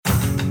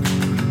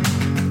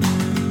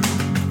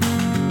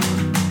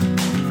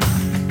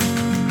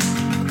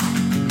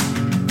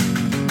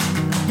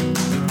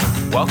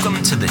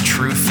Welcome to the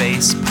True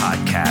Face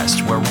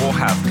podcast, where we'll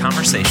have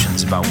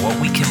conversations about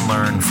what we can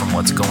learn from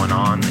what's going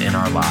on in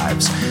our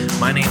lives.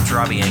 My name's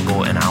Robbie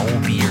Engel, and I will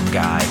be your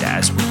guide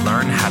as we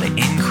learn how to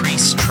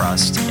increase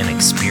trust and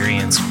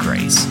experience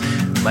grace.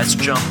 Let's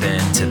jump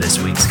into this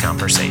week's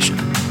conversation.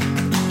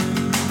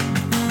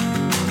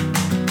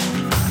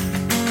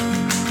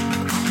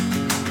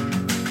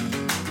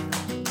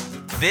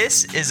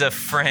 This is a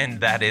friend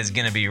that is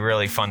going to be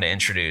really fun to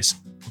introduce.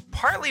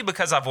 Partly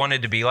because I've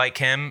wanted to be like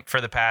him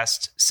for the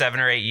past 7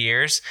 or 8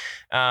 years.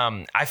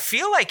 I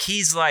feel like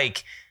he's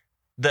like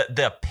the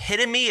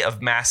epitome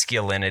of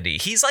masculinity.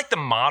 He's like the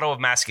model of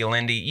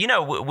masculinity. You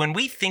know, when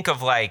we think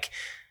of like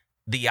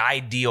the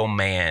ideal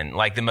man,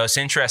 like the most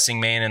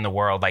interesting man in the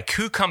world, like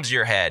who comes to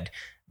your head?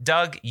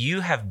 Doug,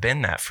 you have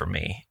been that for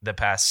me the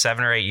past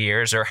 7 or 8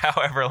 years or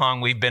however long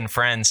we've been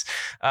friends.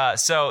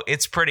 So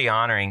it's pretty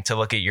honoring to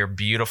look at your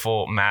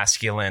beautiful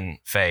masculine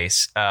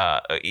face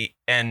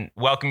and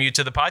welcome you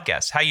to the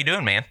podcast. How you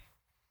doing, man?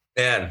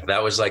 Man,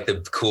 that was like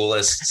the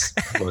coolest,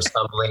 most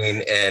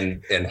humbling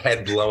and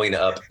head blowing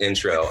up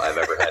intro I've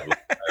ever had in my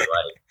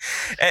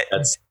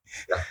life.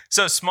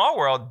 So small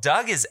world,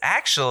 Doug is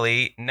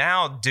actually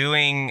now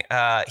doing,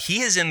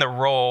 he is in the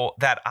role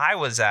that I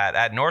was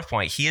at North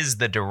Point. He is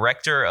the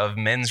director of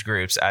men's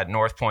groups at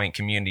North Point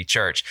Community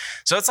Church.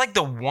 So it's like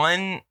the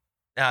one,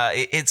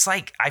 it's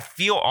like, I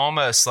feel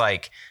almost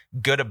like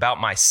good about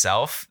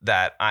myself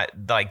that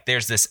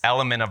there's this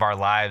element of our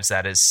lives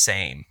that is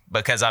same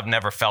because I've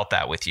never felt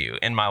that with you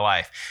in my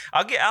life.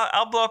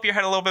 I'll blow up your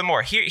head a little bit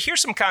more.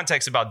 Here's some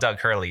context about Doug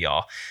Hurley,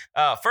 y'all.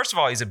 First of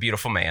all, he's a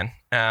beautiful man.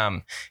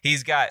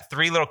 He's got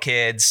 3 little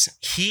kids.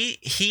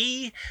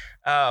 He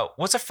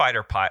was a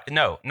fighter pilot.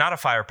 No, not a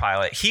fighter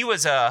pilot. He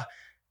was a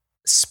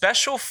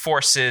special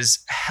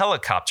forces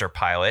helicopter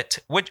pilot.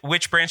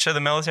 Which branch of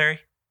the military?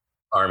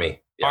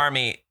 Army. Yeah.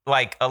 Army,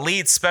 like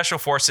elite special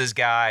forces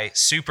guy,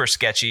 super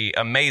sketchy,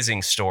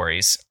 amazing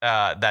stories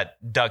that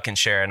Doug can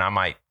share, and I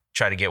might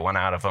try to get one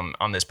out of him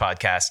on this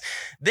podcast.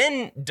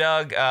 Then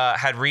Doug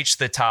had reached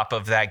the top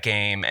of that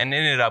game and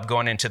ended up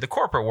going into the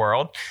corporate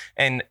world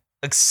and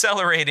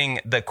accelerating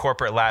the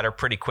corporate ladder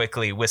pretty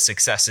quickly with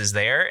successes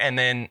there, and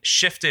then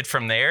shifted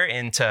from there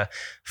into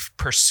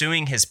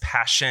pursuing his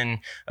passion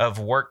of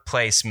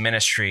workplace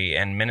ministry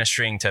and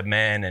ministering to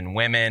men and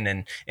women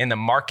and in the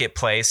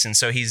marketplace. And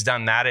so he's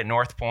done that at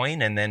North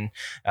Point, and then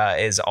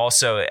is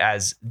also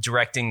as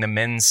directing the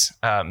men's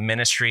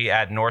ministry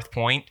at North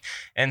Point.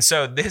 And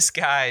so this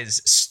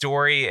guy's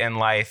story and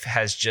life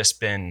has just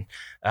been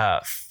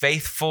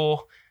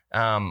faithful,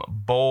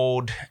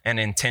 bold and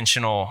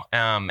intentional.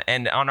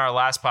 And on our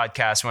last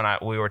podcast,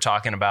 when we were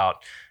talking about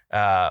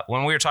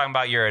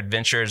your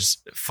adventures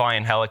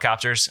flying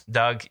helicopters,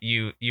 Doug,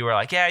 you were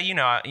like, yeah,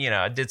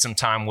 I did some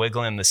time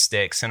wiggling the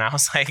sticks. And I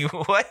was like,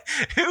 what,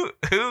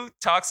 who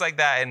talks like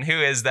that? And who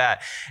is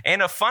that?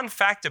 And a fun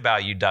fact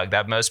about you, Doug,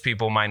 that most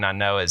people might not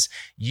know is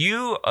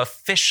you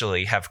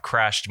officially have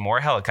crashed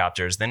more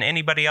helicopters than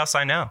anybody else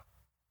I know.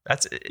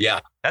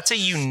 That's a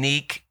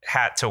unique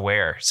hat to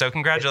wear. So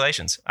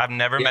congratulations. I've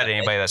never met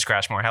anybody that's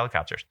crashed more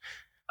helicopters.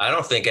 I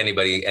don't think any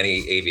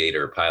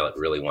aviator or pilot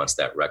really wants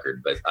that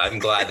record, but I'm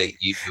glad that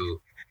you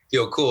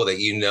feel cool that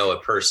you know a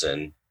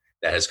person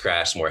that has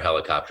crashed more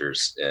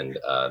helicopters than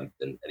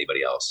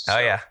anybody else. So. Oh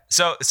yeah.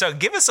 So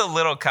give us a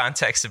little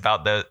context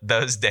about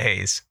those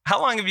days.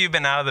 How long have you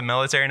been out of the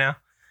military now?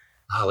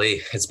 Golly,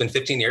 it's been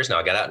 15 years now.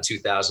 I got out in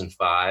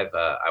 2005.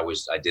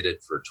 I did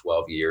it for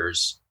 12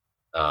 years.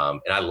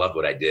 And I loved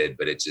what I did,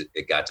 but it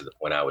got to the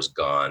point I was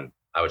gone.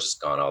 I was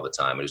just gone all the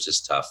time. It was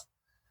just tough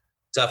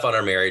on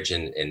our marriage.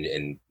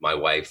 And my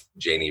wife,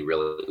 Janie,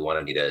 really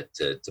wanted me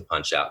to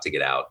punch out, to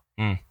get out.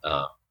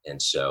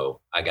 And so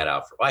I got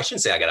out I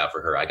shouldn't say I got out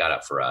for her. I got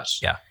out for us.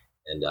 Yeah.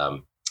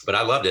 And, but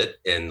I loved it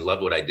and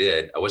loved what I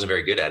did. I wasn't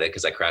very good at it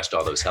because I crashed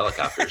all those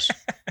helicopters.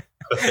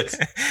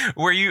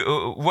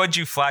 What'd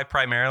you fly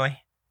primarily?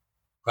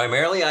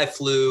 Primarily, I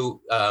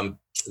flew,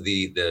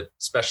 the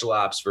special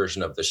ops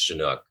version of the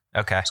Chinook.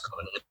 Okay. It's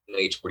called an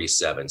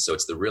MH-47. So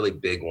it's the really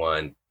big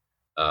one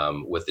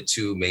with the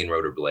 2 main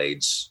rotor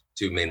blades,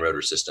 2 main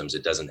rotor systems.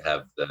 It doesn't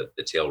have the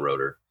tail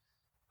rotor.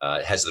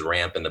 It has the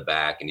ramp in the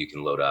back and you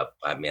can load up.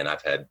 I've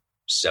had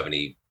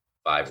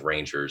 75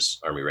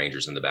 Army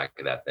Rangers in the back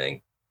of that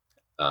thing.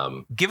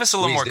 Give us a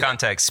little more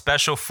context.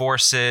 Special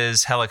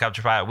forces,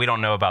 helicopter pilot. We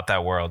don't know about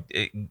that world.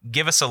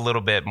 Give us a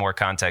little bit more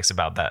context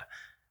about that.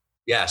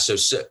 Yeah. So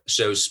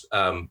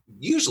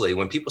usually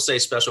when people say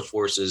special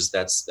forces,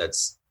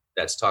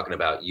 that's talking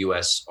about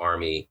U.S.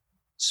 Army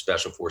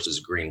Special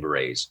Forces Green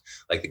Berets,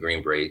 like the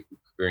Green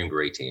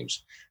Beret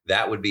teams.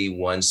 That would be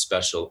one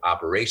special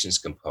operations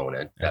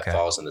component that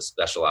falls in the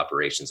special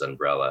operations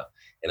umbrella.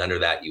 And under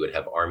that, you would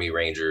have Army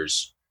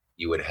Rangers,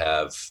 you would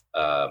have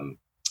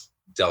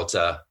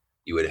Delta,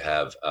 you would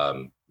have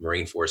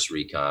Marine Force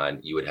Recon,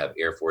 you would have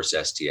Air Force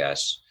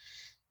STS,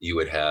 you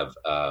would have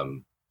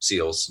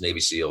SEALs, Navy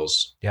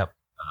SEALs. Yep.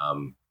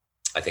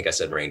 I think I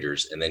said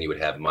Rangers. And then you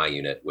would have my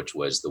unit, which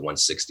was the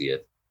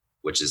 160th,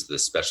 which is the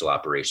special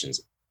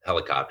operations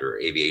helicopter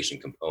aviation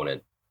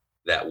component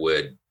that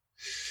would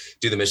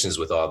do the missions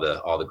with all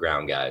the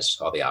ground guys,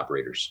 all the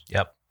operators.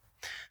 Yep.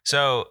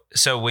 So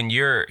when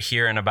you're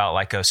hearing about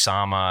like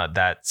Osama,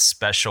 that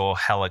special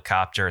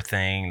helicopter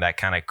thing that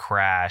kind of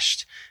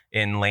crashed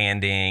in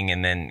landing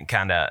and then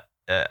kind of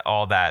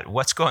all that,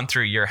 what's going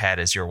through your head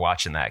as you're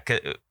watching that?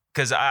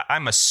 Because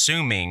I'm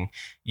assuming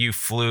you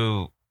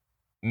flew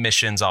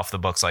missions off the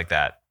books like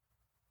that.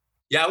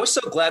 Yeah, I was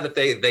so glad that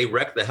they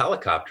wrecked the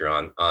helicopter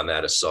on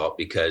that assault,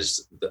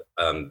 because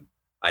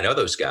I know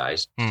those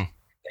guys.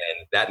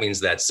 And that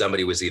means that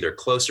somebody was either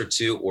closer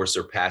to or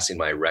surpassing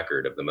my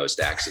record of the most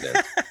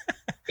accidents.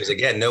 Because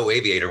again, no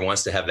aviator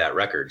wants to have that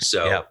record.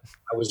 So yep.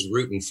 I was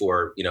rooting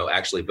for,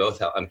 actually both.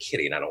 I'm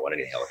kidding. I don't want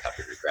any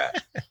helicopter to crash.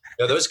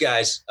 No, those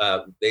guys,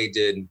 they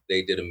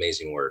did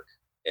amazing work.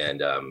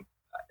 And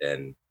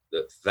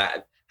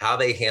how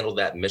they handled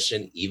that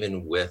mission,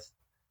 even with,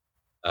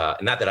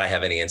 not that I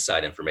have any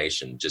inside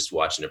information, just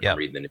watching it from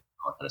reading the news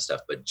and all that kind of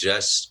stuff, but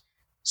just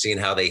seeing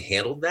how they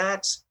handled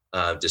that.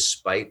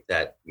 Despite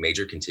that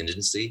major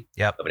contingency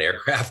of an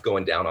aircraft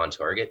going down on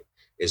target,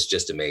 is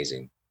just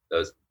amazing.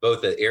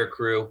 Both the air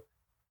crew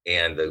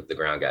and the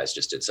ground guys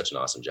just did such an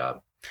awesome job.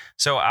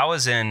 So I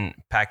was in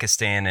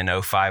Pakistan in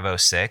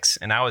 05-06,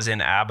 and I was in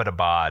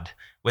Abbottabad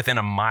within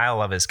a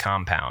mile of his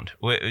compound.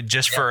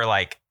 Just for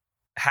like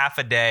half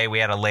a day, we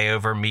had a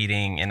layover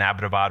meeting in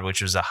Abbottabad,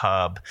 which was a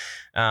hub.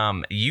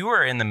 You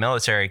were in the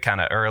military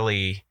kind of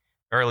early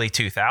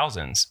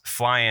 2000s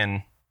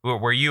flying.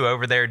 Were you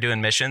over there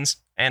doing missions?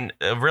 And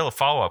a real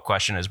follow-up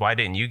question is, why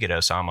didn't you get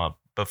Osama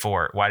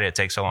before? Why did it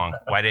take so long?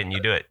 Why didn't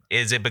you do it?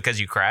 Is it because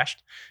you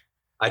crashed?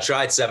 I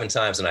tried 7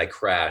 times and I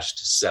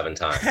crashed 7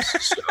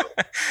 times.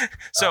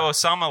 So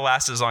Osama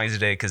lasted as long as he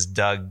did because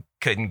Doug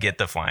couldn't get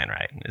the flying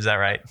right. Is that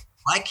right?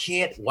 Why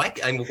can't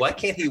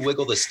he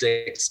wiggle the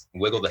sticks,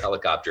 wiggle the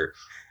helicopter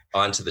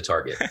onto the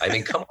target? I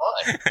mean, come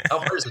on. How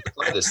hard is it to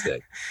fly this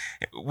thing?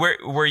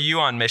 Were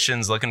you on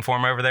missions looking for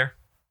him over there?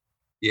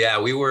 Yeah,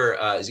 we were.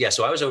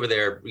 So I was over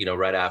there,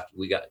 right after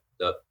we got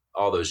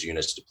all those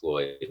units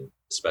deployed,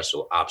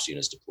 special ops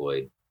units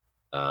deployed,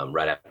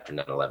 right after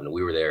 9/11.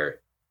 We were there,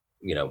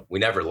 we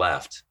never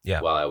left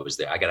while I was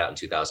there. I got out in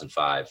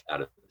 2005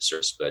 out of the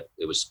service, but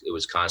it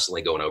was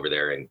constantly going over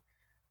there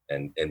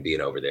and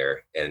being over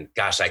there. And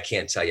gosh, I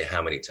can't tell you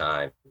how many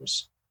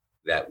times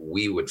that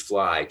we would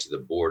fly to the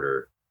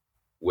border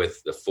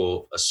with the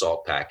full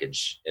assault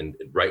package and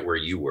right where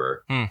you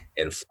were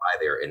and fly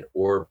there in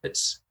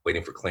orbits,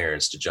 waiting for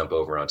clearance to jump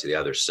over onto the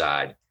other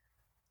side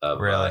of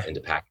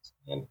into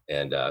Pakistan.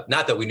 And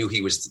not that we knew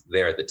he was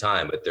there at the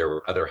time, but there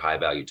were other high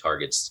value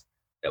targets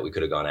that we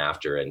could have gone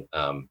after and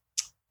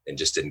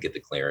just didn't get the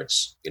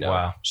clearance,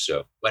 Wow.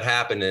 So what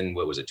happened in,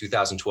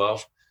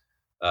 2012?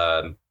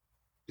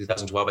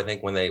 2012, I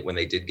think, when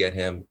they did get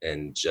him,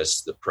 and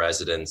just the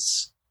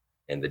presidents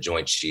and the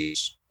Joint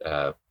Chiefs,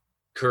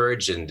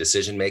 courage and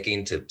decision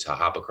making to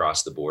hop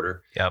across the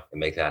border and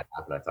make that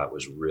happen, I thought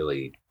was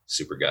really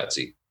super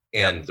gutsy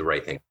and the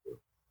right thing to do.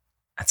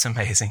 That's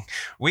amazing.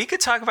 We could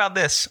talk about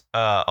this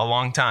a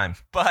long time,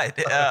 but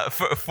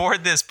for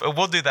this,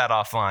 we'll do that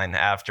offline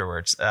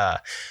afterwards.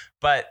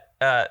 But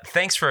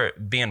thanks for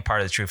being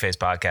part of the True Faith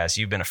podcast.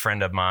 You've been a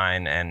friend of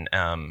mine, and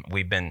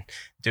we've been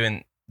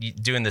doing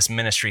this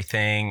ministry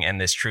thing and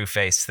this True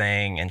Faith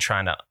thing and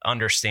trying to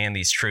understand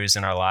these truths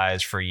in our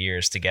lives for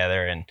years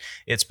together. And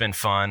it's been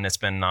fun. It's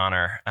been an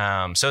honor.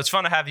 So it's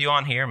fun to have you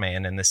on here,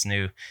 man, in this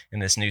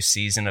new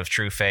season of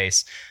True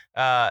Faith.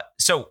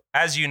 So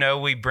as you know,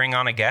 we bring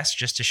on a guest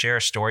just to share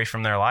a story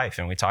from their life,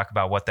 and we talk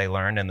about what they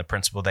learned and the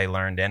principle they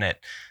learned in it.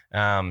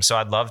 So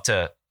I'd love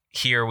to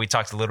hear, we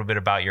talked a little bit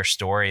about your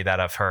story that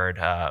I've heard,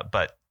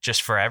 but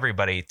just for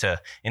everybody to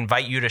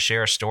invite you to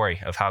share a story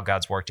of how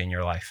God's worked in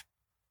your life.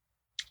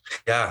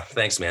 Yeah,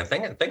 thanks, man.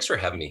 Thanks for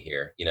having me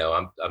here.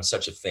 I'm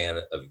such a fan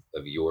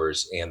of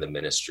yours and the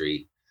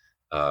ministry,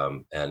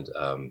 and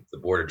the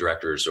board of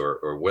directors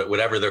or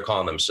whatever they're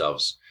calling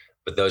themselves.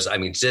 But those,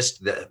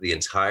 just the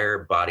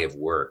entire body of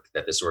work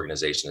that this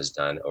organization has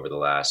done over the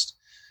last,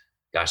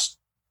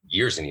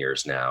 years and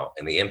years now,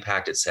 and the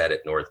impact it's had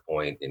at North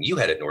Point, and you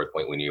had at North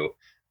Point when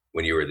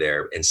you were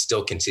there, and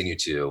still continue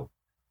to,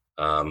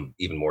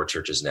 even more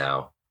churches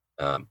now,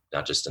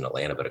 not just in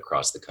Atlanta but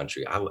across the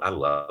country. I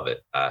love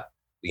it.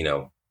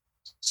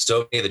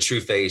 So many of the True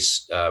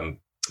Faith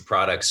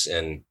products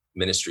and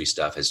ministry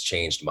stuff has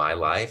changed my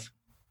life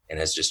and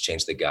has just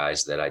changed the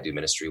guys that I do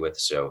ministry with.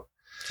 So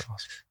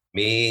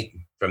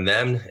me, from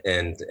them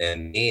and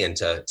me and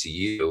to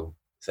you,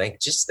 thank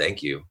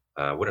you.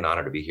 What an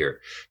honor to be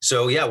here.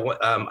 So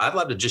I'd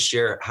love to just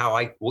share how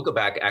we'll go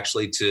back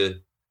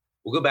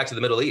to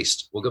the Middle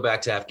East. We'll go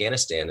back to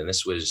Afghanistan. And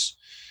this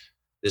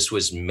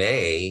was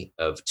May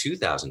of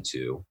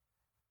 2002.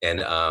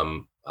 And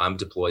I'm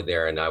deployed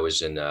there, and I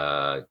was in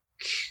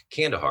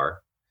Kandahar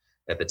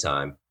at the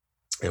time,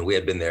 and we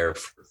had been there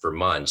for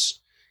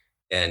months.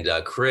 And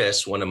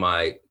Chris, one of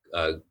my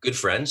good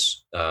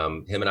friends,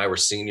 him and I were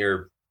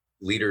senior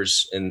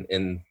leaders in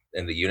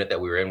the unit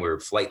that we were in. We were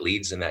flight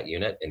leads in that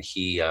unit, and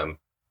he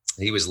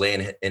was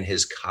laying in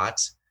his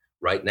cot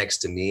right next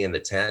to me in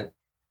the tent.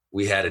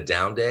 We had a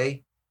down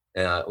day,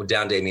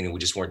 Down day meaning we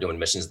just weren't doing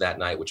missions that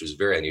night, which was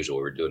very unusual.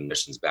 We were doing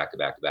missions back to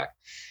back to back.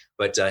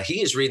 But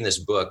he is reading this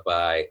book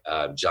by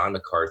John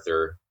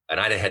MacArthur, and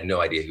I had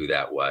no idea who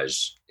that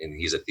was. And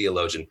he's a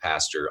theologian,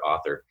 pastor,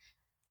 author.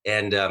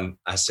 And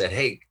I said,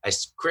 hey,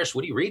 Chris,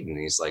 what are you reading? And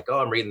he's like, oh,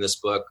 I'm reading this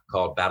book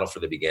called Battle for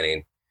the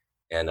Beginning.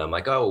 And I'm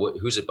like, oh,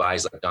 who's it by?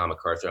 He's like, John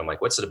MacArthur. I'm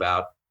like, what's it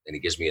about? And he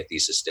gives me a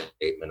thesis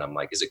statement. I'm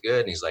like, is it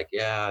good? And he's like,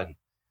 yeah.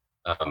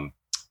 And,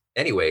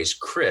 anyways,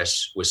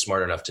 Chris was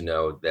smart enough to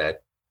know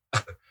that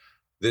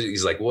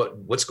he's like,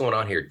 what's going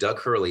on here? Doug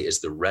Hurley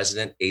is the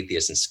resident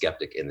atheist and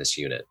skeptic in this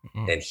unit.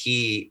 Mm-hmm. And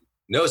he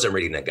knows I'm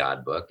reading a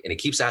God book and he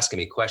keeps asking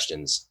me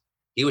questions.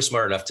 He was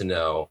smart enough to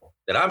know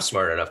that I'm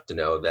smart enough to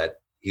know that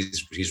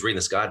he's reading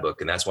this God book.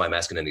 And that's why I'm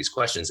asking him these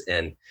questions.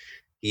 And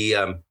he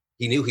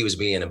knew he was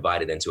being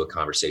invited into a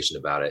conversation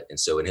about it. And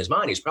so in his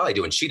mind, he's probably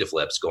doing cheetah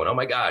flips going, oh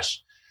my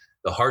gosh,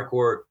 the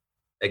hardcore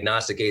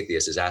agnostic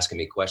atheist is asking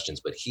me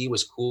questions, but he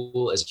was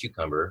cool as a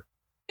cucumber.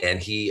 And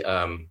he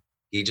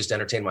just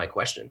entertained my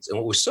questions. And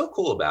what was so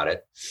cool about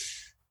it,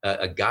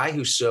 a guy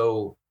who's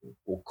so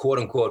quote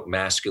unquote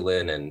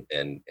masculine and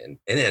in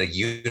a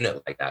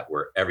unit like that,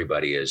 where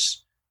everybody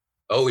is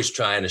always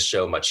trying to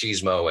show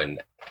machismo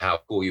and how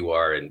cool you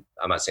are. And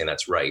I'm not saying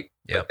that's right,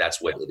 but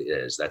that's what it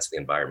is. That's the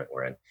environment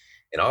we're in.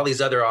 And all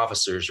these other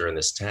officers are in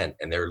this tent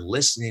and they're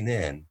listening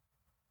in.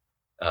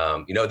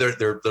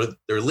 They're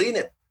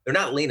leaning. They're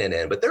not leaning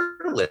in, but they're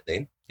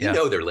listening. You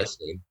know, they're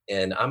listening.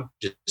 And I'm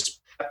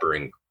just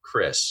peppering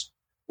Chris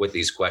with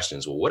these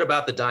questions. Well, what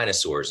about the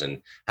dinosaurs?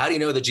 And how do you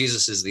know that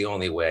Jesus is the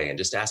only way? And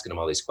just asking him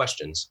all these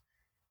questions.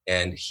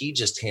 And he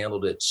just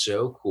handled it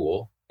so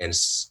cool. And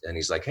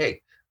he's like,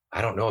 hey,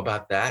 I don't know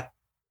about that.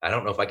 I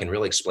don't know if I can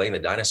really explain the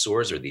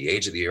dinosaurs or the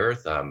age of the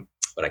earth,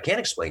 but I can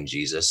explain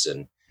Jesus.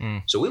 And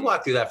so we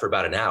walked through that for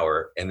about an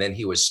hour. And then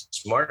he was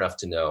smart enough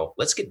to know,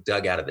 let's get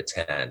Doug out of the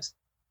tent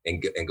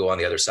and go on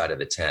the other side of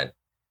the tent.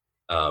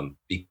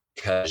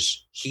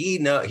 Because he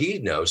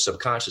knows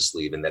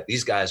subconsciously even that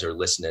these guys are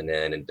listening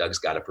in and Doug's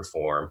got to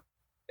perform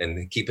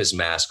and keep his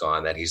mask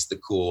on, that he's the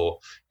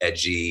cool,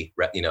 edgy,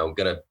 going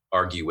to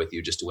argue with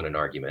you just to win an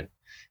argument.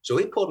 So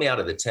he pulled me out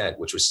of the tent,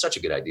 which was such a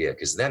good idea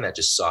because then that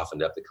just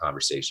softened up the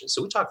conversation.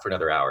 So we talked for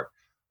another hour,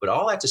 but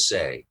all that to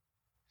say,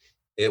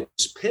 it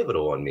was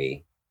pivotal on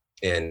me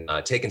in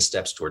taking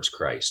steps towards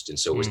Christ. And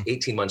so it was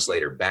 18 months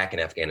later, back in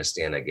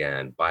Afghanistan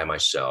again, by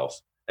myself.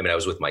 I mean, I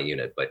was with my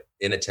unit, but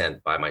in a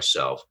tent by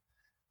myself,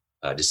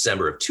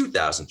 December of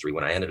 2003,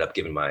 when I ended up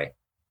giving my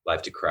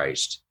life to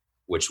Christ,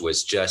 which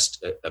was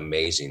just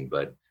amazing.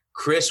 But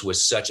Chris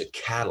was such a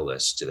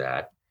catalyst to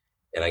that.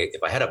 And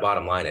if I had a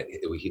bottom line,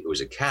 it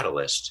was a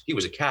catalyst. He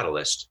was a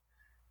catalyst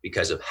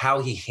because of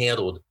how he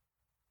handled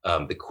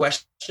the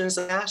questions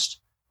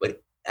asked.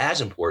 But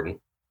as important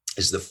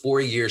is the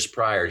 4 years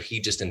prior, he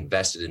just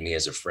invested in me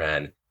as a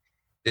friend,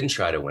 didn't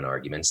try to win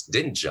arguments,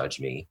 didn't judge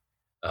me,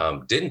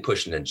 didn't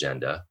push an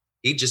agenda.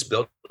 He just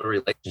built a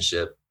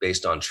relationship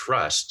based on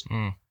trust.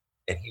 And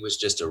he was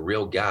just a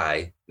real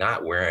guy,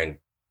 not wearing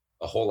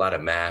a whole lot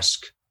of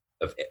mask,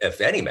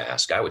 if any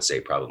mask, I would say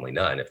probably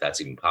none, if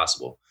that's even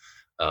possible.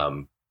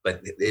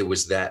 But it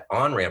was that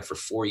on-ramp for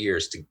 4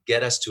 years to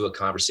get us to a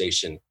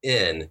conversation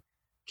in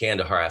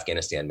Kandahar,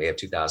 Afghanistan, May of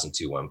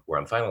 2002, where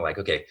I'm finally like,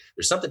 okay,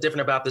 there's something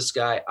different about this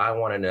guy. I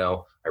want to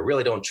know. I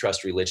really don't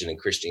trust religion and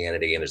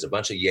Christianity. And there's a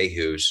bunch of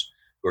yahoos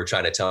who are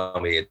trying to tell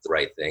me it's the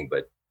right thing,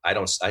 but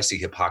I see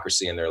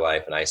hypocrisy in their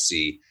life and I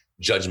see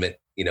judgment,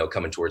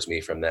 coming towards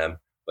me from them.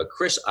 But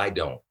Chris, I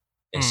don't.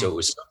 And so it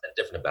was something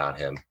different about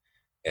him.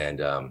 And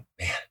man,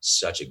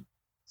 such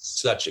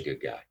a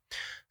good guy.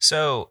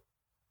 So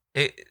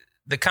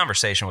the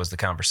conversation was the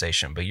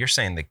conversation, but you're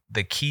saying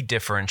the key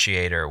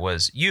differentiator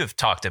was you had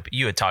talked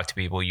to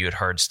people, you had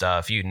heard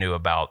stuff, you knew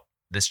about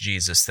this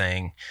Jesus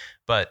thing,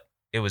 but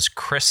it was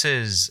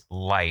Chris's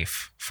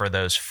life for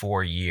those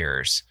 4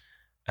 years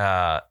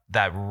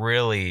that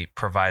really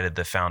provided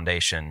the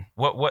foundation.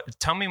 What?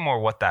 Tell me more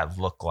what that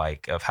looked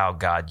like, of how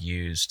God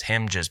used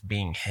him just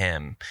being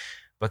him,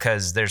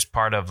 because there's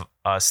part of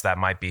us that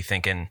might be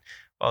thinking,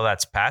 well,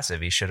 that's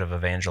passive. He should have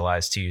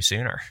evangelized to you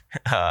sooner,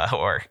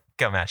 or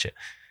come at you.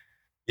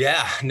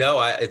 Yeah,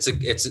 no, it's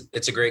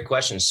a great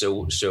question.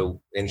 So,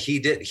 and he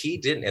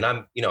didn't, and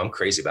I'm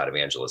crazy about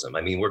evangelism.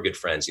 I mean, we're good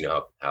friends. You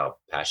know how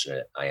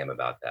passionate I am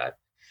about that.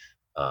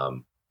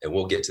 And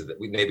we'll get to that.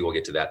 Maybe we'll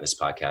get to that in this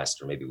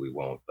podcast, or maybe we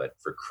won't. But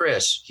for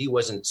Chris, he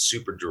wasn't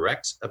super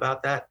direct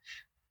about that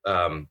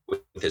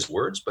with his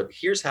words. But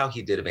here's how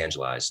he did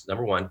evangelize.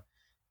 Number one,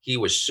 he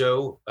was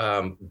so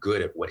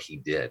good at what he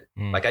did.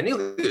 Like, I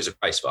knew he was a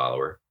Christ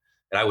follower,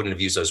 and I wouldn't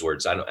have used those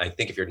words. I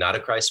think if you're not a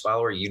Christ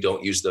follower, you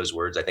don't use those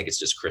words. I think it's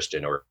just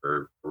Christian or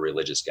a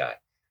religious guy.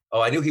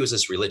 Oh, I knew he was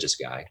this religious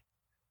guy,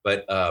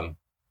 but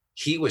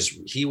he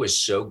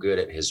was so good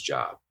at his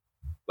job.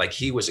 Like,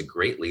 he was a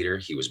great leader.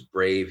 He was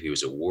brave. He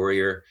was a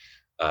warrior.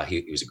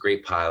 He was a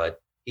great pilot.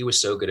 He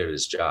was so good at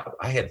his job.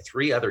 I had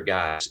 3 other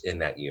guys in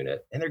that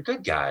unit, and they're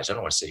good guys. I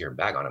don't want to sit here and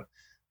bag on them,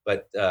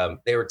 but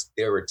they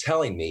were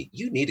telling me,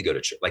 you need to go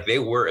to church. Like, they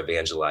were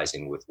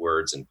evangelizing with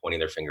words and pointing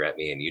their finger at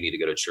me, and you need to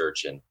go to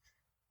church. And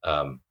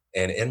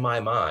And in my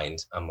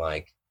mind, I'm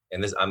like,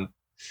 and this,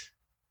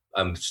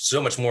 I'm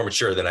so much more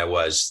mature than I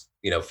was,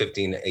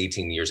 15,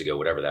 18 years ago,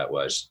 whatever that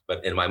was.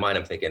 But in my mind,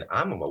 I'm thinking,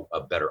 I'm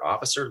a better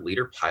officer,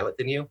 leader, pilot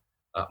than you.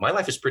 My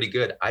life is pretty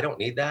good. I don't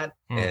need that.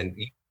 And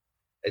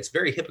it's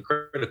very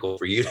hypocritical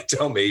for you to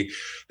tell me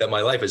that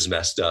my life is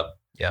messed up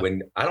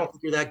when I don't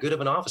think you're that good of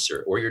an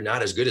officer, or you're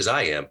not as good as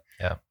I am.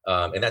 Yeah.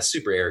 And that's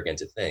super arrogant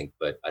to think,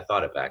 but I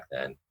thought it back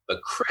then.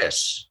 But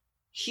Chris,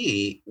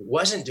 he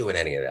wasn't doing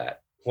any of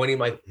that,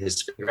 pointing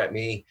his finger at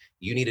me.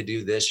 You need to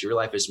do this. Your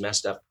life is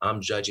messed up.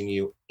 I'm judging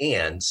you.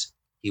 And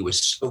he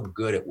was so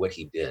good at what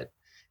he did.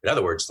 In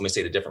other words, let me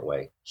say it a different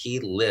way. He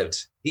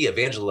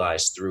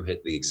evangelized through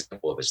the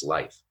example of his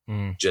life.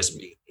 Just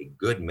being a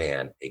good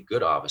man, a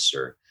good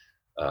officer,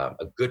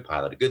 a good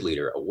pilot, a good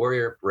leader, a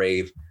warrior,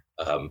 brave,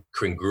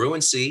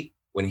 congruency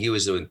when he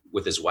was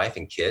with his wife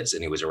and kids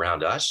and he was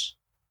around us,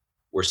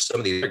 where some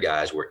of the other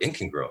guys were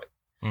incongruent.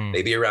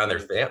 They'd be around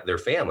their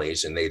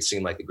families and they'd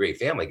seem like a great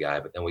family guy,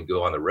 but then we'd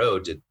go on the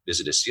road to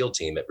visit a SEAL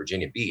team at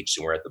Virginia Beach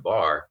and we're at the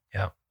bar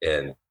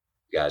and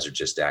guys are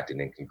just acting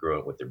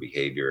incongruent with their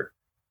behavior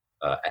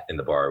in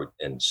the bar.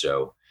 And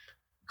so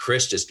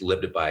Chris just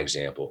lived it by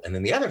example. And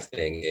then the other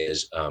thing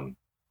is,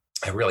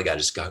 I really got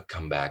to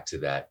come back to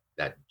that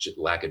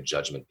lack of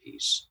judgment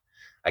piece.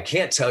 I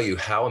can't tell you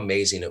how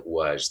amazing it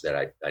was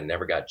that I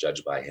never got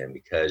judged by him,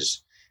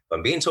 because if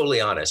I'm being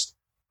totally honest,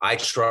 I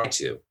tried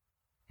to.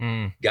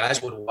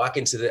 Guys would walk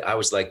into I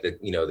was like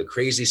the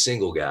crazy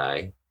single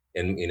guy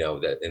in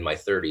my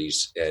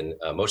 30s, and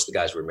most of the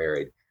guys were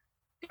married.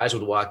 Guys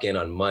would walk in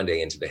on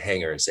Monday into the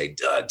hangar and say,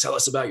 "Doug, tell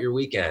us about your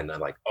weekend." I'm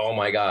like, "Oh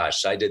my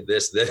gosh, I did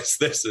this,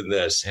 and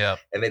this." Yeah.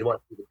 And they'd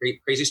want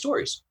crazy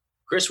stories.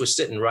 Chris was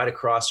sitting right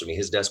across from me.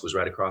 His desk was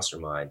right across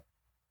from mine.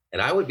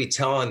 And I would be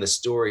telling the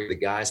story of the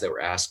guys that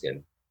were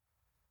asking.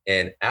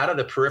 And out of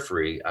the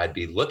periphery, I'd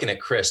be looking at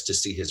Chris to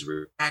see his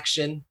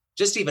reaction,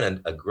 just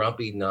even a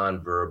grumpy,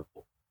 nonverbal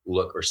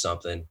look or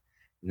something.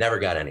 Never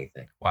got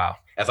anything. Wow.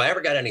 If I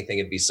ever got anything,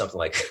 it'd be something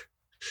like,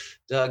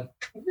 "Doug,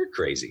 you're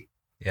crazy."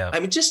 Yeah.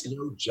 I mean, just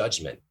no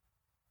judgment.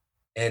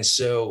 And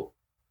so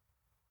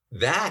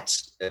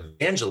that's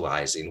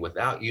evangelizing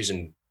without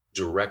using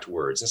direct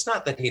words. It's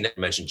not that he never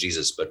mentioned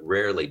Jesus, but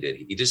rarely did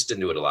he. He just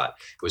didn't do it a lot.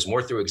 It was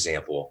more through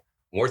example,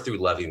 more through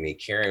loving me,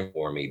 caring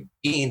for me,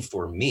 being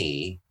for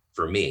me,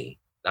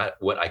 not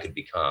what I could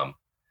become.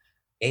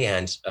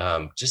 And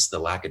just the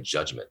lack of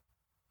judgment.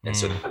 And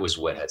so that was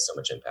what had so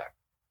much impact.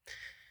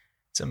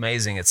 It's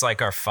amazing. It's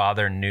like our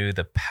Father knew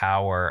the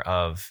power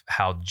of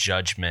how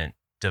judgment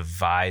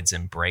divides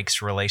and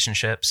breaks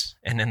relationships,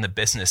 and in the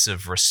business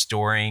of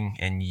restoring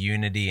and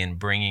unity and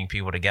bringing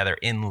people together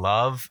in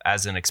love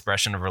as an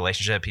expression of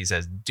relationship, he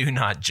says, "Do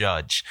not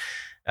judge."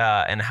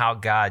 And how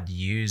God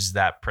used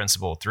that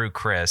principle through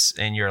Chris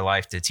in your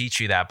life to teach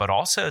you that, but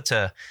also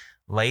to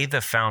lay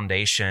the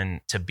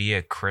foundation to be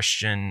a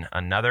Christian,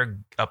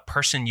 a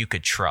person you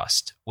could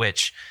trust,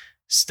 which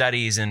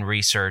studies and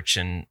research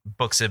and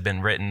books have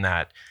been written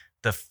that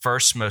the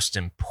first most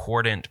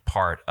important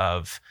part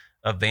of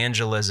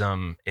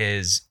evangelism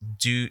is,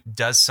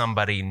 does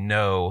somebody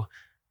know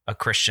a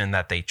Christian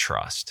that they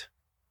trust?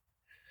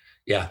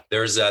 Yeah,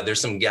 there's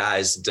some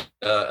guys,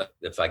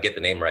 if I get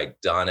the name right,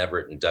 Don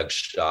Everett and Doug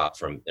Shaw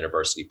from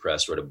InterVarsity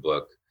Press wrote a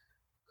book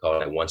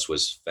called "I Once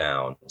Was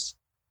Found."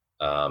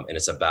 And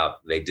it's about,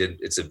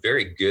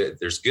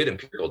 there's good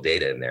empirical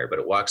data in there, but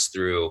it walks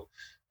through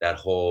that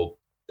whole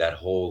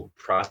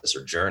process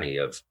or journey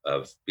of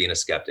being a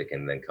skeptic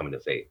and then coming to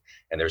faith.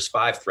 And there's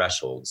 5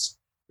 thresholds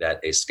that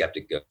a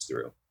skeptic goes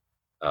through.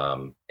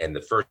 And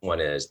the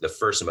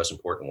first and most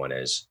important one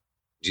is,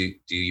 do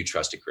you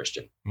trust a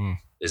Christian?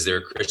 Is there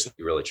a Christian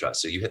you really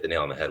trust? So you hit the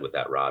nail on the head with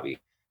that, Robbie,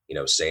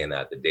 saying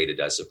that the data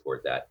does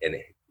support that. And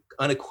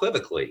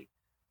unequivocally,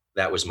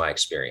 that was my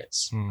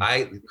experience.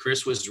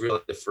 Chris was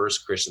really the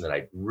first Christian that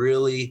I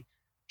really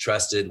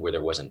trusted, where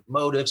there wasn't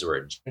motives or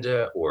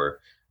agenda or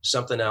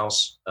something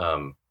else.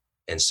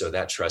 And so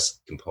that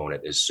trust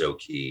component is so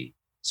key.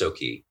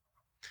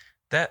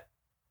 That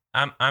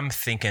I'm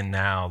thinking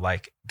now,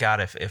 like, God,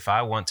 if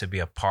I want to be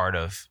a part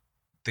of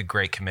the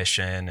Great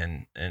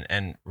Commission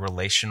and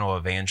relational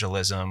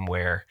evangelism,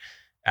 where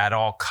at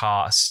all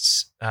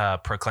costs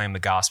proclaim the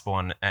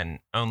gospel and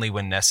only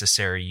when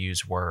necessary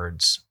use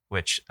words,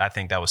 which I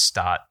think that was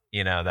Stott,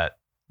 that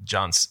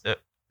John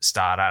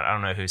Stott, I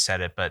don't know who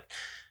said it, but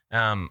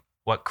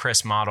what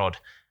Chris modeled.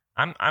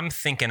 I'm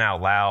thinking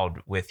out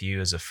loud with you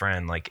as a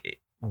friend, like,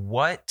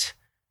 what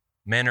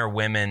men or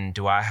women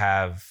do I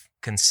have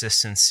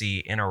consistency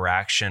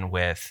interaction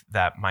with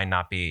that might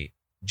not be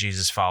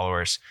Jesus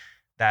followers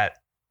that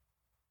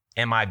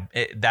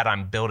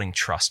I'm building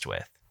trust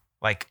with?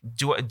 Like,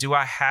 do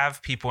I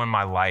have people in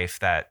my life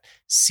that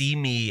see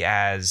me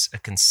as a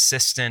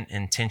consistent,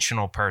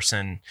 intentional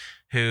person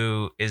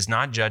who is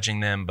not judging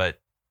them, but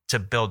to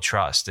build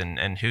trust,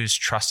 and who's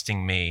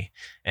trusting me,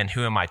 and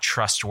who am I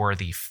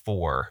trustworthy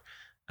for?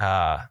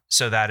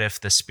 So that if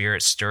the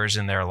Spirit stirs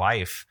in their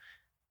life,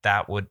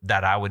 that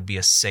I would be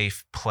a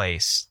safe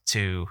place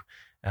to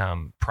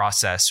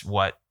process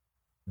what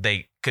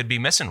they could be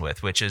missing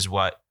with, which is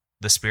what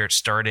the Spirit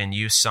stirred in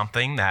you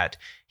something that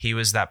he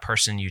was that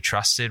person you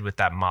trusted with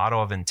that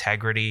model of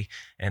integrity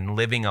and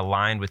living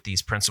aligned with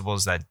these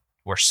principles that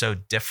were so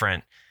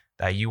different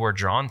that you were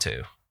drawn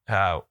to.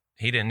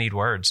 He didn't need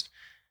words.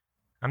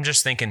 I'm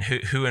just thinking,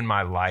 who in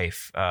my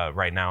life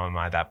right now am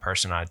I that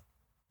person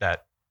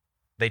that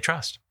they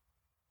trust?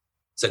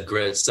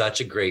 It's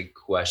such a great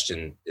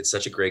question. It's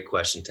such a great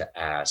question to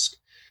ask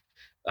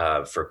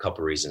for a couple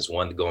of reasons.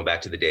 One, going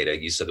back to the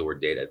data, you said the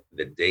word data.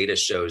 The data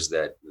shows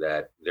that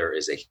there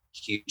is a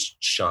huge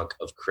chunk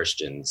of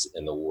Christians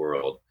in the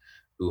world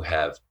who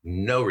have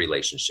no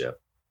relationship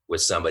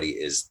with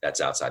somebody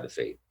that's outside the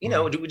faith. You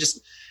know,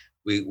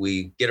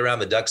 we get around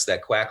the ducks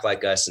that quack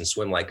like us and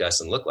swim like us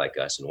and look like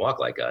us and walk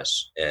like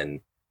us.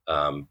 And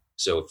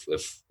so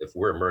if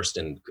we're immersed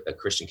in a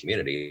Christian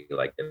community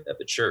like at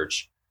the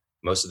church,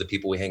 most of the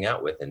people we hang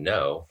out with and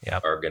know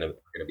are going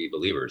to be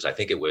believers. I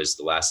think it was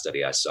the last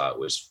study I saw, it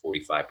was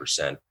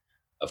 45%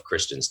 of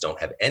Christians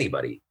don't have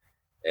anybody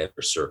in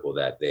their circle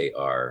that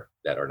are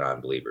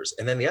non-believers.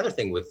 And then the other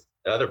thing, with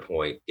the other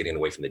point, getting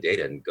away from the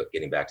data and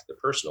getting back to the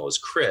personal, is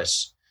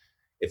Chris.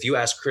 If you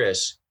ask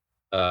Chris,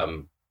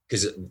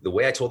 because the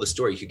way I told the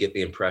story, you could get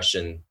the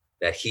impression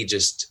that he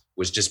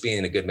was just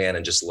being a good man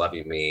and just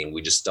loving me. And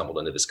we just stumbled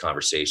into this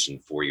conversation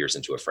 4 years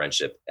into a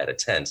friendship in a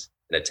tent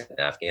in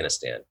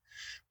Afghanistan.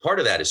 Part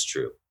of that is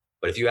true.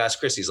 But if you ask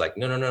Chris, he's like,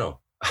 no.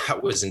 I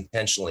was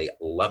intentionally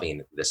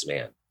loving this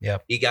man.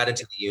 Yep. He got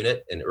into the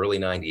unit in early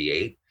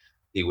 98.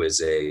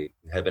 He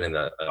had been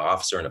an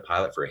officer and a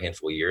pilot for a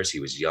handful of years. He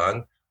was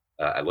young.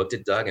 I looked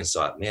at Doug and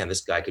thought, man,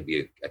 this guy could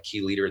be a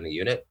key leader in the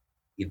unit.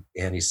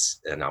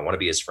 And I want to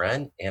be his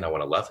friend, and I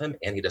want to love him,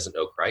 and he doesn't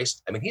know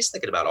Christ. I mean, he's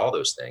thinking about all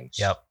those things.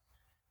 Yep.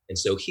 And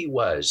so he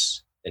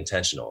was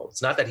intentional.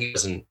 It's not that he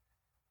wasn't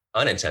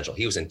unintentional.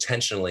 He was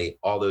intentionally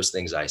all those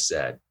things I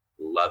said,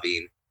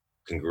 loving,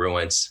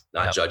 congruent,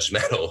 not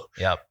judgmental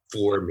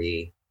for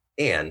me,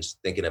 and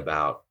thinking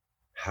about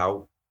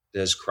how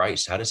does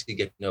he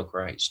get to know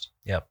Christ?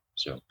 Yep.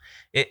 So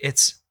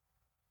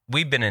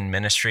we've been in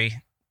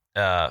ministry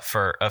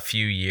for a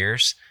few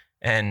years,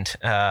 and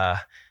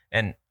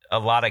a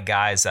lot of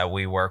guys that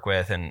we work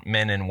with, and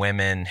men and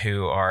women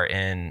who are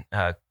in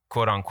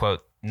quote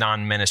unquote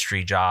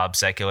non-ministry jobs,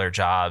 secular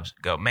jobs,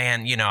 go,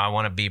 man, I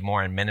want to be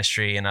more in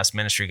ministry. And us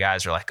ministry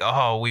guys are like,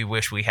 oh, we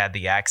wish we had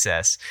the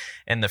access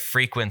and the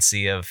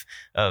frequency of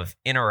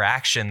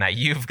interaction that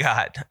you've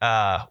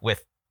got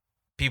with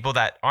people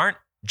that aren't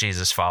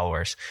Jesus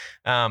followers.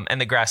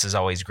 And the grass is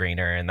always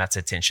greener. And that's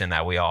a tension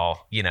that we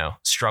all,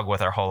 struggle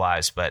with our whole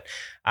lives. But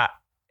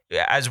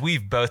as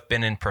we've both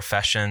been in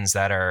professions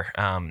that are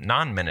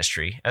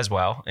non-ministry as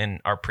well in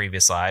our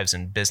previous lives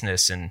and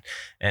business, and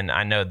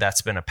I know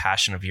that's been a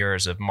passion of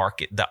yours, of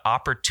the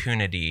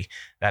opportunity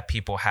that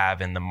people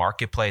have in the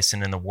marketplace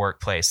and in the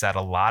workplace that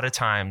a lot of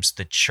times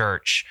the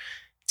church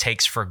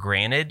takes for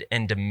granted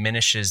and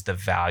diminishes the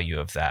value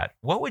of that.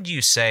 What would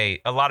you say?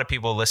 A lot of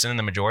people listening,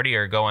 the majority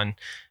are going,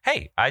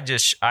 hey, I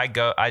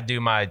do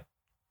my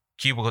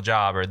cubicle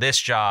job or this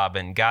job,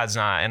 and God's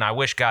not, and I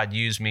wish God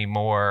used me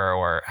more,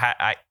 or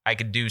I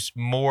could do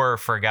more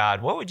for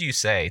God. What would you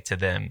say to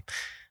them?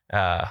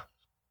 I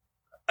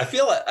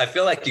feel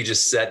like you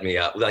just set me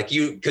up,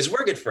 because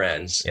we're good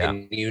friends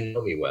and you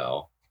know me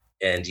well,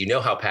 and you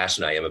know how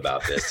passionate I am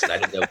about this. And I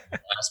didn't know to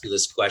ask me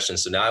this question,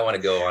 so now I want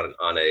to go on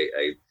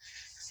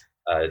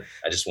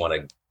I just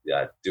want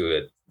to do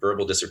a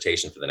verbal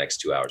dissertation for the next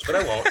 2 hours, but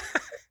I won't.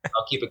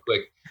 I'll keep it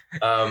quick.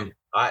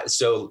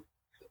 So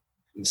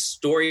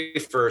story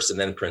first and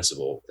then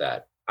principle,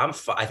 that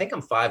I think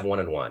I'm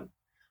 5'1".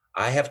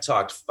 I have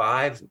talked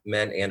 5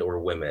 men and or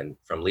women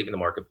from leaving the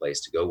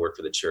marketplace to go work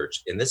for the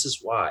church. And this is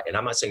why, and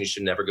I'm not saying you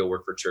should never go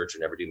work for church or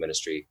never do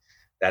ministry.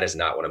 That is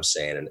not what I'm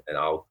saying. And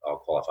I'll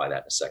qualify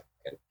that in a second.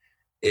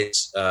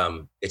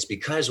 It's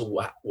because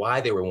why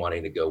they were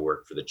wanting to go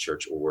work for the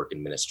church or work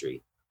in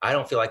ministry. I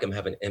don't feel like I'm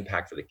having an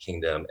impact for the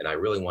kingdom, and I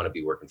really want to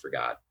be working for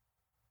God.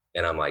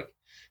 And I'm like,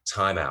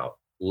 time out.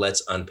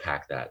 Let's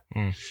unpack that.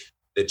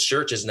 The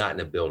church is not in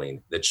a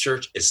building. The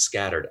church is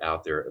scattered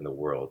out there in the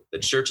world. The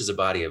church is a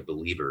body of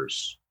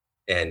believers,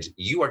 and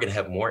you are going to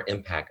have more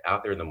impact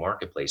out there in the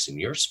marketplace in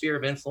your sphere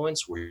of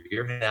influence, where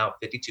you're hanging out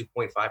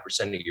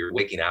 52.5% of your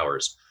waking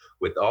hours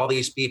with all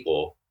these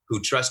people who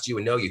trust you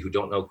and know you, who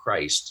don't know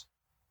Christ,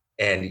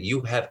 and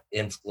you have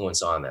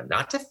influence on them,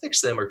 not to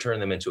fix them or turn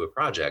them into a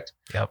project,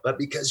 but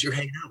because you're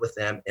hanging out with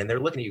them and they're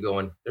looking at you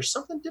going, there's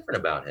something different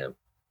about him.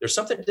 There's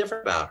something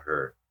different about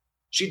her.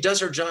 She does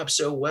her job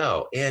so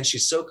well, and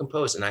she's so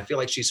composed, and I feel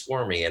like she's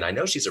for me. And I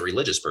know she's a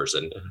religious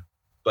person,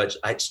 but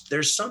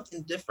there's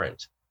something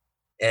different.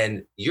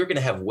 And you're going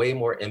to have way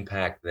more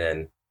impact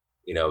than,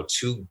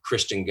 2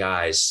 Christian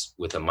guys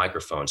with a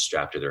microphone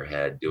strapped to their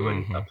head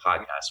doing a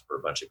podcast for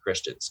a bunch of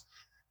Christians.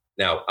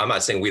 Now, I'm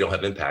not saying we don't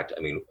have impact.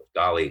 I mean,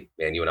 golly,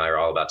 man, you and I are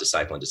all about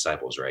discipling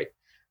disciples, right?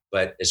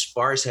 But as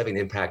far as having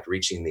impact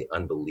reaching the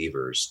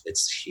unbelievers,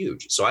 it's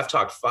huge. So I've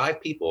talked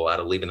 5 people out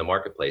of leaving the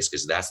marketplace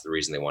because that's the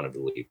reason they wanted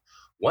to leave.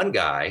 One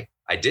guy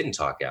I didn't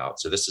talk out.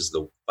 So this is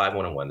the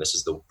 5-1-1. This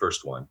is the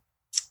first one.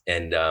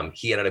 And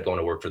he ended up going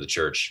to work for the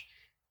church.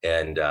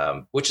 and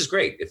which is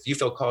great. If you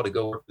feel called to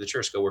go work for the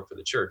church, go work for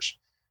the church.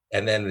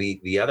 And then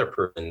the other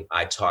person,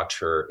 I talked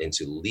her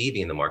into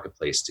leaving the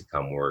marketplace to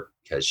come work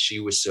because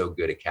she was so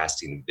good at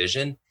casting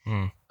vision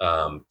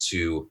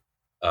to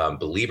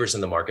believers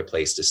in the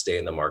marketplace to stay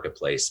in the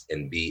marketplace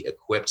and be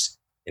equipped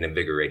and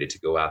invigorated to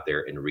go out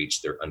there and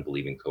reach their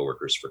unbelieving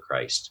coworkers for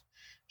Christ.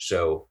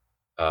 So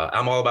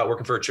I'm all about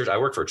working for a church. I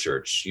work for a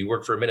church. You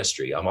work for a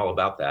ministry. I'm all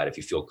about that if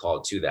you feel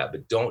called to that.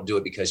 But don't do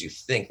it because you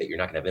think that you're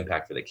not going to have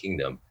impact for the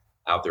kingdom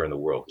out there in the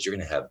world, because you're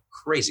going to have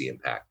crazy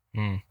impact.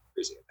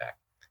 Crazy impact.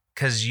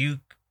 Because you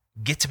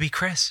get to be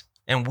Chris,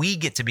 and we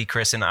get to be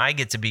Chris, and I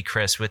get to be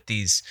Chris with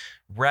these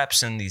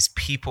reps and these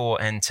people,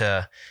 and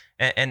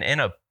in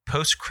a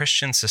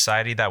post-Christian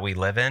society that we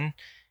live in,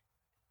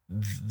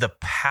 the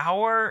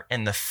power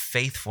and the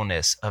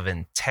faithfulness of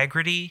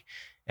integrity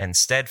and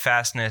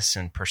steadfastness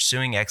and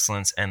pursuing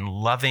excellence and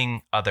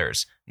loving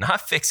others,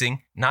 not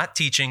fixing, not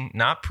teaching,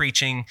 not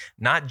preaching,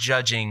 not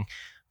judging,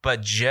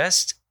 but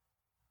just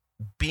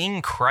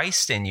being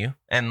Christ in you,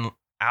 and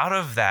out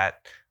of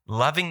that,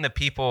 loving the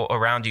people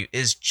around you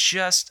is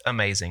just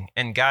amazing.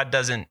 And God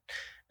doesn't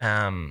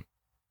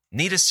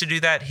need us to do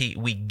that.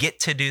 We get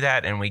to do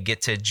that, and we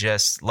get to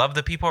just love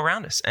the people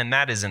around us. And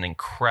that is an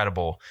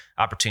incredible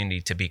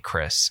opportunity to be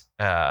Chris,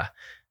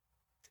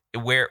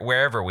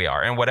 wherever we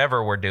are and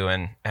whatever we're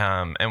doing,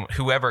 and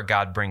whoever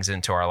God brings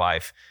into our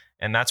life.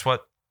 And that's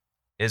what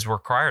is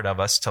required of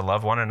us, to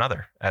love one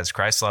another as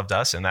Christ loved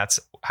us. And that's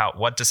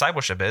what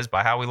discipleship is,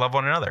 by how we love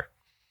one another.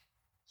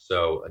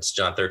 So it's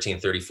John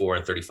 13:34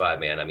 and 35,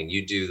 man. I mean,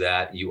 you do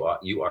that. You are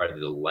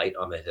the light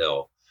on the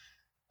hill.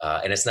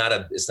 And it's not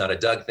a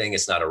Doug thing.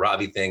 It's not a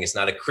Robbie thing. It's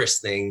not a Chris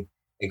thing.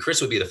 And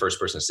Chris would be the first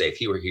person to say, if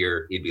he were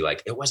here, he'd be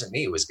like, it wasn't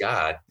me, it was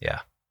God. Yeah.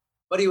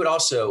 But he would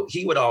also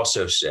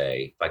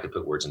say, if I could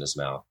put words in his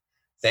mouth,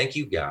 thank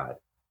you, God,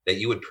 that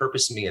you would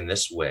purpose me in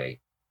this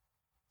way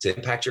to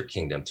impact your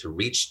kingdom, to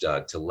reach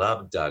Doug, to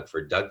love Doug,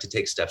 for Doug to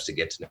take steps to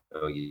get to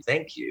know you.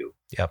 Thank you.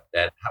 Yep.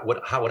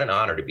 What an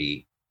honor to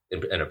be,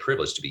 and a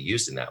privilege to be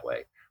used in that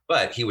way.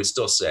 But he would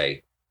still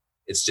say,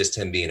 it's just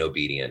him being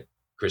obedient,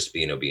 Chris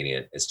being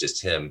obedient. It's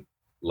just him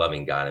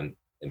loving God and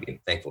being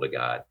thankful to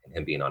God, and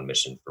him being on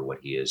mission for what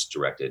he is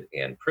directed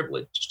and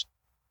privileged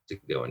to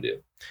go and do.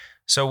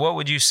 So what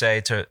would you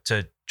say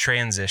to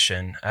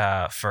transition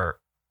for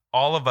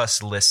all of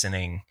us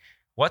listening?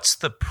 What's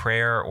the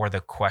prayer or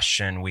the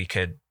question we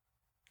could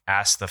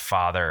ask the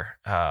Father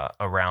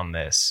around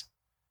this?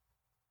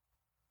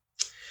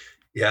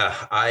 Yeah,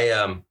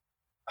 I'm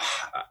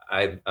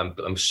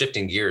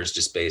shifting gears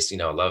just based,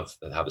 I love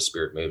how the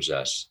Spirit moves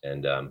us.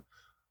 And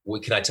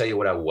can I tell you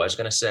what I was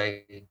going to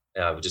say?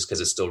 Just because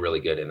it's still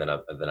really good, and then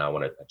I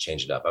want to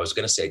change it up. I was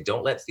going to say,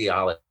 don't let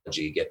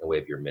theology get in the way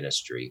of your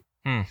ministry,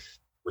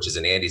 which is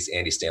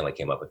Andy Stanley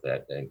came up with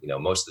that. And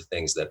most of the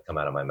things that come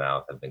out of my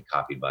mouth have been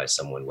copied by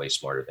someone way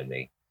smarter than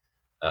me,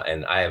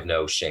 and I have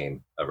no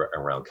shame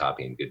around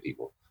copying good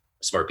people,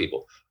 smart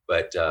people.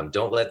 But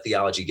don't let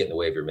theology get in the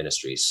way of your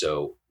ministry.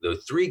 So the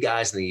three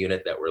guys in the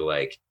unit that were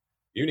like,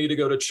 you need to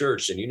go to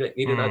church, and you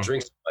need to not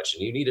drink so much,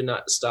 and you need to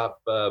not stop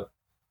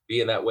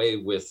being that way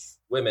with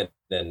women,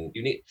 and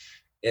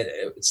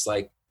it's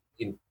like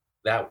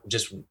that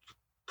just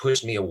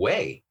pushed me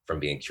away from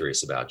being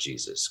curious about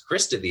Jesus.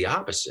 Chris did the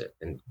opposite.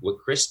 And what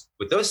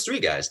those three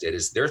guys did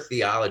is their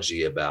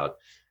theology about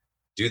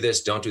do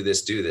this, don't do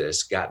this, do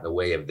this, got in the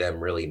way of them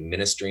really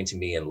ministering to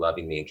me and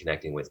loving me and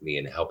connecting with me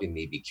and helping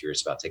me be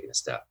curious about taking a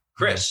step.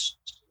 Chris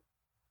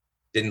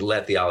didn't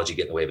let theology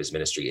get in the way of his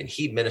ministry, and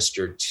he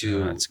ministered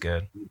to. That's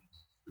good.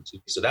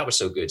 So that was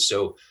so good.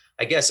 So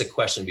I guess a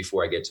question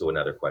before I get to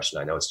another question,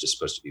 I know it's just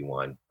supposed to be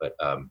one, but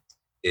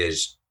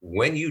is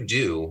when you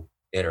do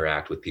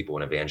interact with people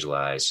and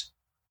evangelize,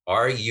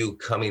 are you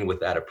coming with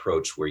that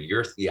approach where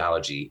your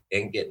theology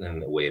ain't getting in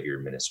the way of your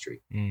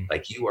ministry?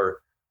 Like you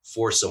are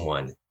for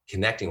someone,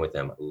 connecting with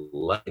them,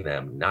 loving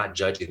them, not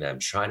judging them,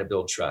 trying to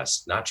build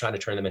trust, not trying to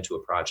turn them into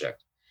a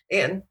project.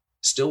 And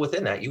still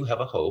within that, you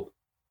have a hope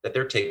that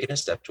they're taking a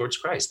step towards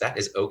Christ. That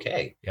is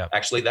okay. Yep.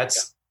 Actually,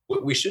 that's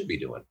what we should be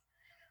doing.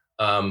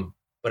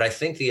 But I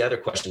think the other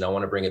question, I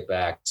want to bring it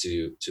back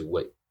to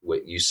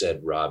what you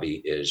said,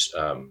 Robbie, is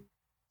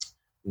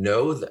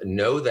know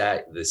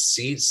that the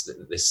seeds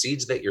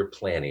that you're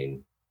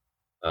planting,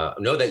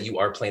 know that you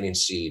are planting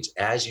seeds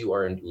as you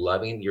are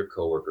loving your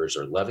coworkers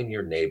or loving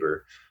your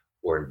neighbor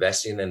or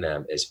investing in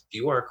them. As if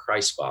you are a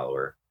Christ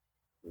follower,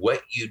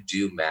 what you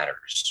do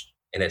matters.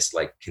 And it's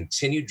like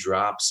continued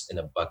drops in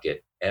a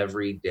bucket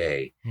every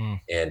day.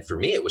 And for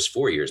me, it was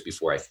 4 years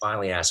before I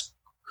finally asked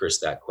Chris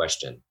that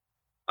question.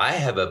 I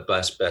have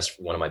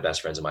one of my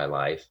best friends in my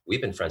life.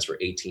 We've been friends for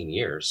 18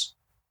 years.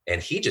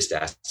 And he just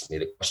asked me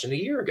the question a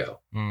year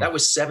ago. That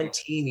was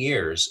 17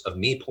 years of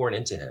me pouring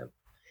into him,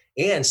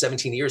 and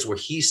 17 years where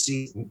he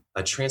sees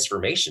a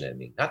transformation in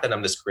me. Not that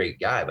I'm this great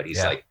guy, but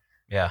he's like,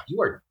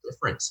 you are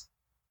different.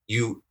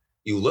 You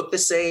look the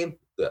same.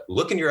 The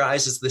look in your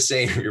eyes is the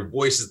same. Your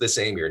voice is the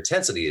same. Your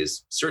intensity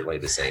is certainly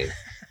the same.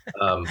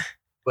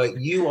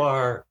 But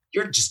you're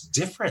just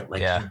different.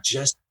 Like you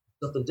just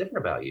something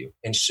different about you.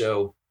 And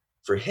so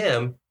for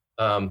him,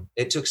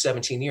 it took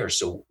 17 years.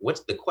 So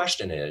what's the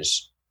question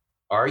is,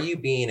 are you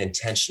being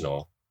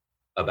intentional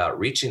about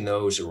reaching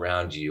those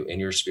around you in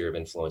your sphere of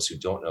influence who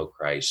don't know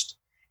Christ?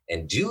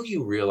 And do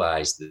you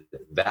realize the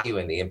value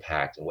and the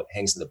impact and what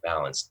hangs in the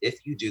balance if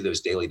you do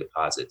those daily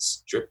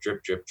deposits, drip,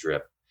 drip, drip,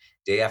 drip,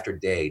 day after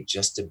day,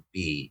 just to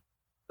be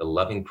the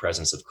loving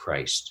presence of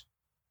Christ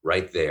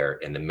right there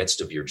in the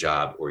midst of your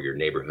job or your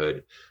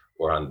neighborhood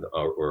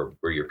or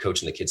where you're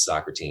coaching the kids'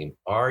 soccer team?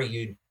 Are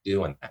you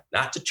doing that?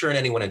 Not to turn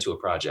anyone into a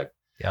project,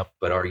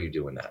 but are you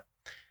doing that?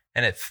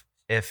 And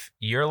if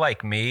you're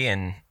like me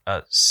and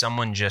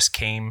someone just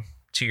came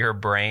to your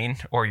brain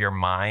or your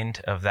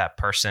mind of that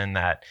person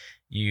that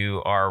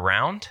you are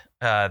around,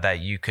 that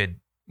you could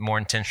more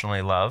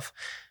intentionally love,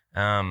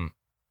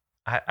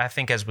 I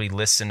think as we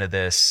listen to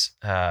this,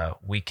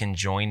 we can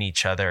join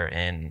each other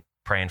in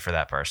praying for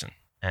that person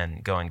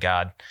and going,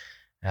 God,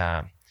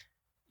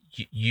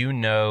 you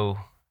know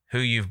who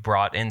you've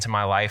brought into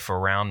my life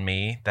around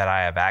me that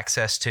I have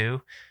access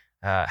to.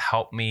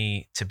 Help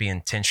me to be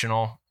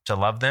intentional to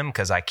love them,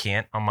 because I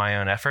can't on my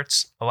own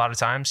efforts. A lot of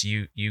times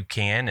you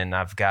can, and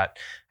I've got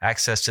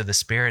access to the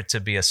Spirit to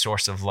be a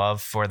source of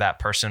love for that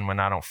person when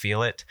I don't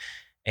feel it.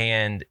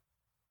 And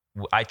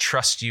I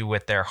trust you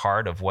with their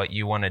heart of what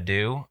you want to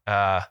do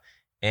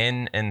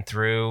in and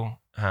through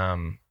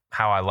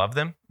how I love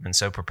them. And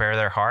so prepare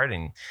their heart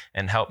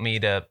and help me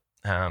to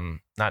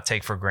not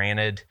take for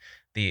granted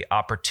the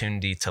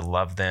opportunity to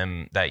love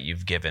them that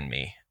you've given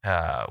me,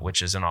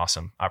 which is an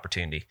awesome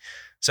opportunity.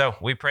 So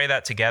we pray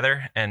that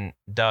together. And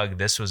Doug,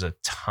 this was a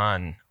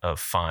ton of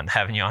fun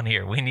having you on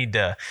here. We need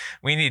to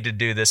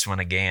do this one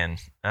again.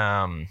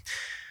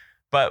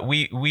 But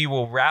we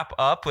will wrap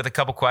up with a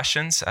couple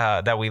questions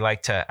that we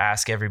like to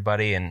ask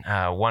everybody. And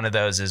one of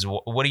those is,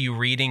 what are you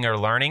reading or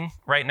learning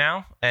right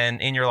now and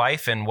in your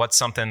life? And what's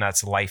something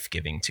that's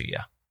life-giving to you?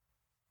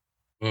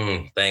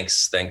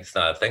 Thanks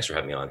for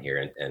having me on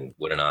here. And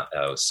what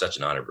was such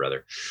an honor,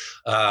 brother.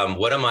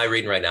 What am I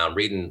reading right now? I'm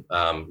reading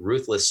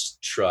Ruthless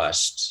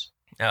Trust.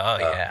 Oh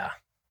yeah.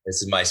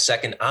 This is my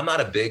second. I'm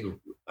not a big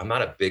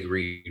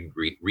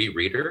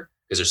rereader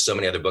because there's so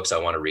many other books I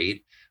want to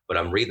read, but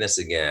I'm reading this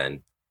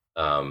again.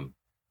 And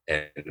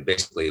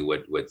basically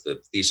what the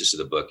thesis of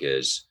the book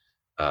is,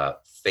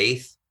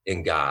 faith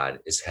in God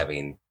is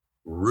having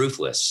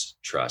ruthless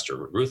trust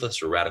or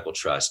radical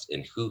trust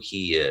in who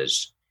he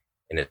is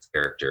and his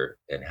character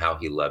and how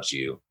he loves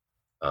you.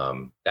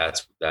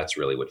 That's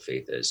really what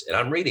faith is. And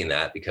I'm reading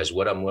that because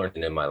what I'm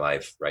learning in my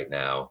life right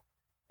now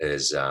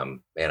is,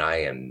 man, I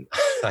am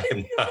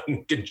not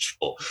in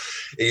control.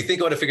 And you think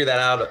I would have figured that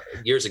out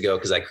years ago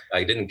because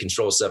I didn't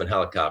control 7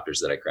 helicopters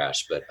that I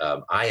crashed, but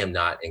I am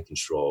not in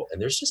control. And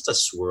there's just a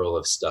swirl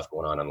of stuff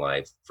going on in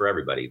life for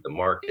everybody, the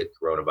market,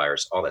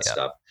 coronavirus, all that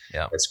stuff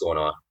that's going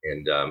on.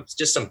 And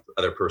just some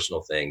other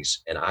personal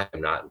things. And I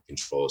am not in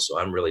control. So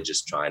I'm really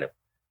just trying to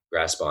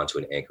grasp onto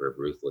an anchor of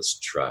ruthless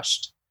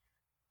trust.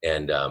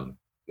 And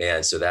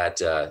man, so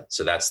that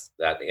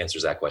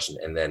answers that question.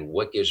 And then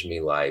what gives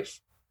me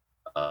life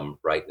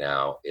right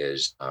now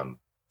is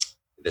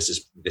this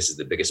is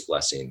the biggest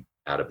blessing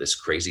out of this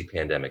crazy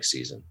pandemic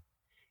season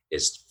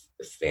is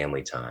the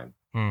family time.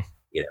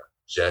 You know,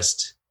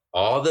 just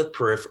all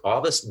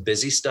this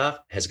busy stuff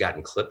has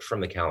gotten clipped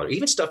from the calendar.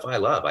 Even stuff I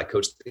love. I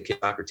coach the kids'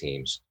 soccer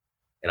teams,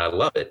 and I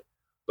love it,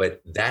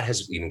 but that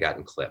has even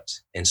gotten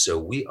clipped. And so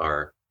we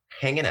are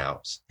hanging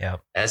out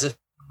as a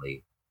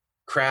family,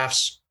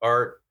 crafts,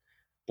 art,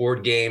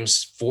 board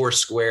games,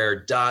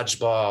 Foursquare,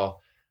 dodgeball.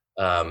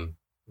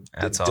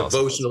 That's awesome.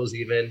 Devotionals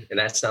even, and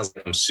that sounds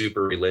like I'm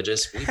super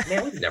religious. We've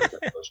never done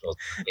devotionals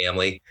as a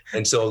family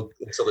until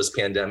this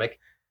pandemic.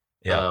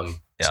 So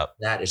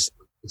that is,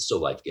 it's so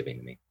life-giving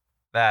to me.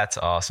 That's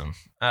awesome.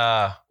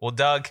 Well,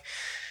 Doug,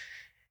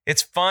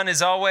 it's fun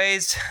as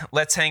always.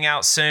 Let's hang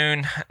out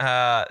soon.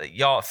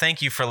 Y'all,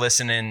 thank you for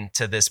listening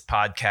to this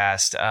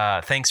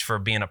podcast. Thanks for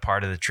being a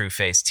part of the True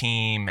Faith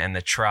team and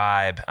the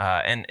tribe.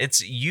 And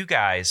it's you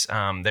guys.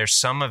 There's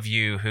some of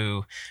you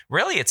who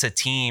really it's a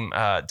team.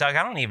 Doug,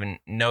 I don't even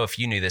know if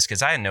you knew this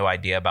because I had no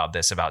idea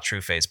about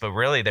True Faith, but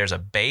really there's a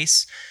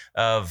base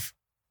of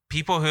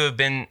people who have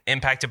been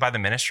impacted by the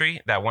ministry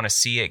that want to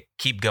see it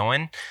keep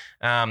going.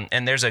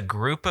 And there's a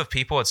group of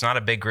people, it's not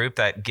a big group,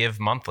 that give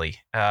monthly,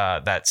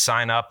 that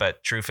sign up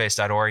at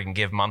truefaith.org and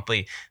give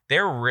monthly.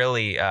 They're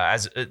really,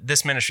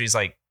 this ministry is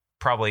like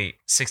probably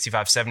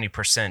 65,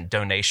 70%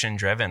 donation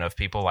driven of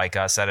people like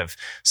us that have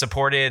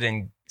supported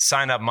and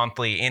signed up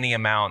monthly any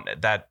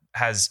amount that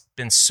has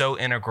been so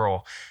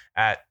integral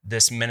at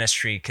this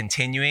ministry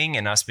continuing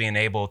and us being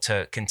able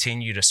to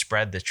continue to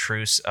spread the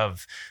truths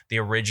of the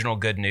original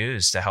good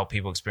news to help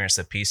people experience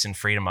the peace and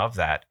freedom of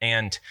that.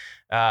 And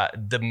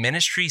the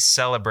ministry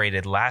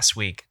celebrated last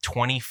week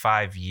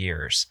 25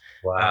 years.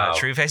 Wow.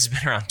 True Faith has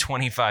been around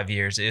 25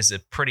 years. It is a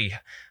pretty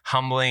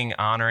humbling,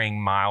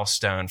 honoring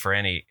milestone for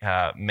any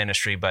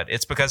ministry, but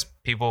it's because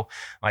people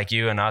like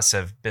you and us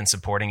have been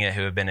supporting it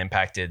who have been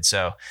impacted.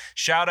 So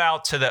shout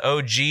out to the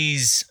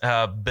OGs,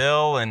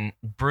 Bill and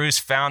Bruce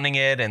founding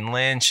it, and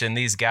Lynch and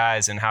these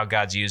guys, and how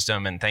God's used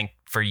them, and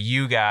for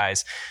you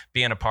guys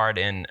being a part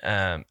in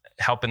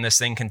helping this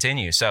thing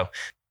continue. So,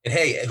 and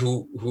hey,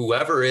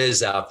 whoever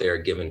is out there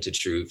given to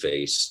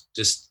TrueFace,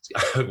 just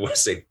I want to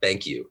say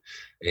thank you.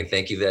 And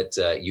thank you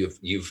that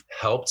you've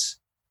helped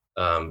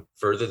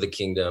further the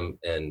kingdom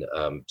and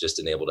just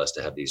enabled us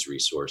to have these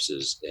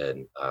resources.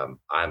 And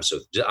I'm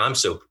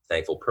so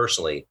thankful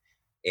personally,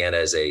 and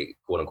as a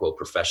quote unquote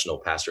professional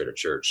pastor at a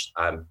church,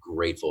 I'm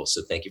grateful.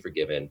 So thank you for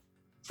giving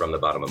from the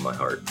bottom of my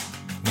heart.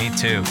 Me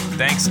too.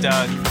 Thanks,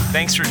 Doug.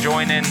 Thanks for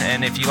joining.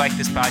 And if you like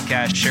this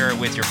podcast, share it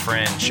with your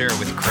friend, share it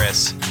with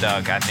Chris,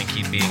 Doug. I think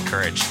he'd be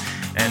encouraged.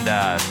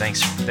 And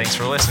thanks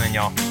for listening,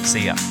 y'all.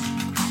 See ya.